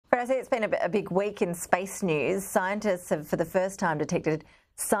I see it's been a big week in space news. Scientists have, for the first time, detected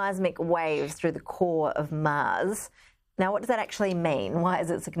seismic waves through the core of Mars. Now, what does that actually mean? Why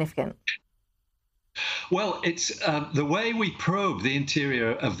is it significant? Well, it's the way we probe the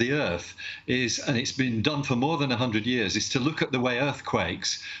interior of the Earth is, and it's been done for more than 100 years, is to look at the way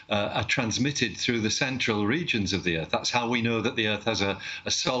earthquakes are transmitted through the central regions of the Earth. That's how we know that the Earth has a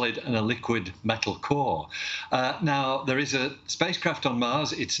solid and a liquid metal core. Now, there is a spacecraft on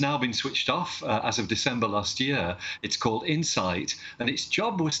Mars. It's now been switched off as of December last year. It's called InSight, and its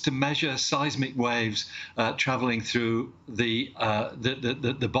job was to measure seismic waves traveling through the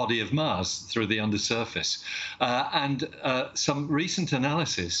body of Mars, through the undersurface. And some recent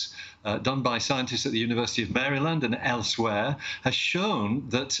analysis done by scientists at the University of Maryland and elsewhere has shown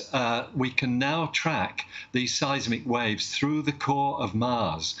that we can now track these seismic waves through the core of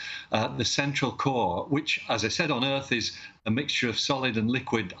Mars, the central core, which, as I said, on Earth is a mixture of solid and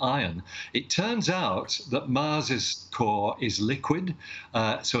liquid iron. It turns out that Mars's core is liquid,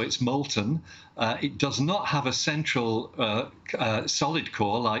 so it's molten. It does not have a central solid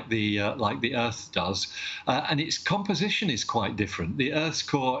core like the Earth does, and its composition is quite different. The Earth's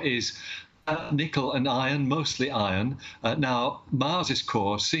core is nickel and iron, mostly iron. Now, Mars's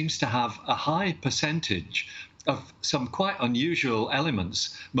core seems to have a high percentage of some quite unusual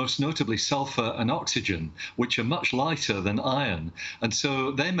elements, most notably sulfur and oxygen, which are much lighter than iron. And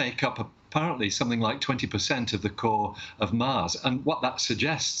so they make up apparently something like 20% of the core of Mars. And what that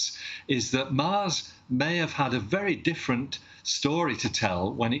suggests is that Mars may have had a very different story to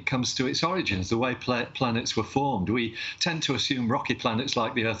tell when it comes to its origins, the way planets were formed. We tend to assume rocky planets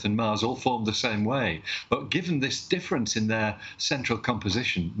like the Earth and Mars all formed the same way. But given this difference in their central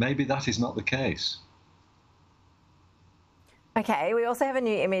composition, maybe that is not the case. Okay, we also have a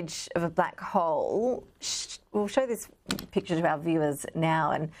new image of a black hole. We'll show this picture to our viewers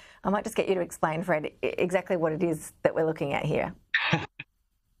now, and I might just get you to explain, Fred, exactly what it is that we're looking at here.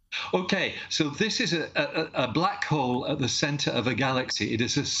 Okay, so this is a black hole at the center of a galaxy. It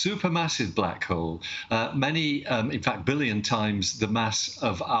is a supermassive black hole, many, in fact, billion times the mass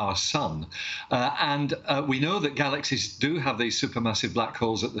of our sun. And we know that galaxies do have these supermassive black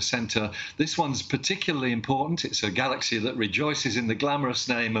holes at the center. This one's particularly important. It's a galaxy that rejoices in the glamorous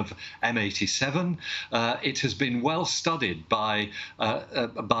name of M87. It has been well studied by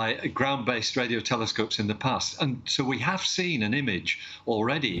ground-based radio telescopes in the past. And so we have seen an image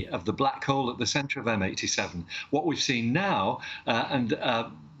already of the black hole at the center of M87. What we've seen now, and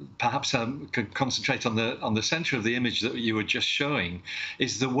perhaps could concentrate on the center of the image that you were just showing,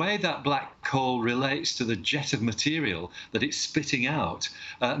 is the way that black hole relates to the jet of material that it's spitting out.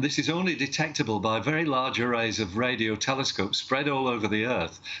 This is only detectable by very large arrays of radio telescopes spread all over the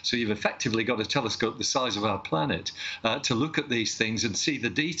Earth. So you've effectively got a telescope the size of our planet to look at these things and see the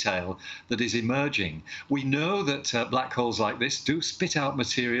detail that is emerging. We know that black holes like this do spit out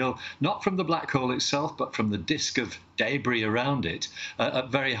material, not from the black hole itself, but from the disk of debris around it at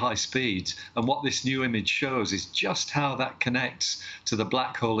very high speeds. And what this new image shows is just how that connects to the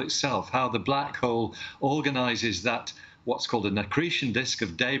black hole itself, how the black hole organizes that what's called an accretion disk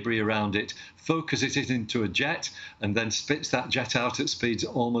of debris around it, focuses it into a jet, and then spits that jet out at speeds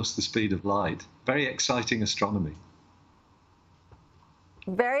almost the speed of light. Very exciting astronomy.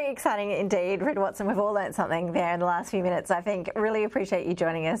 Very exciting indeed, Fred Watson. We've all learnt something there in the last few minutes, I think. Really appreciate you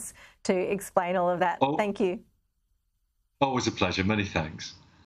joining us to explain all of that. Thank you. Always a pleasure. Many thanks.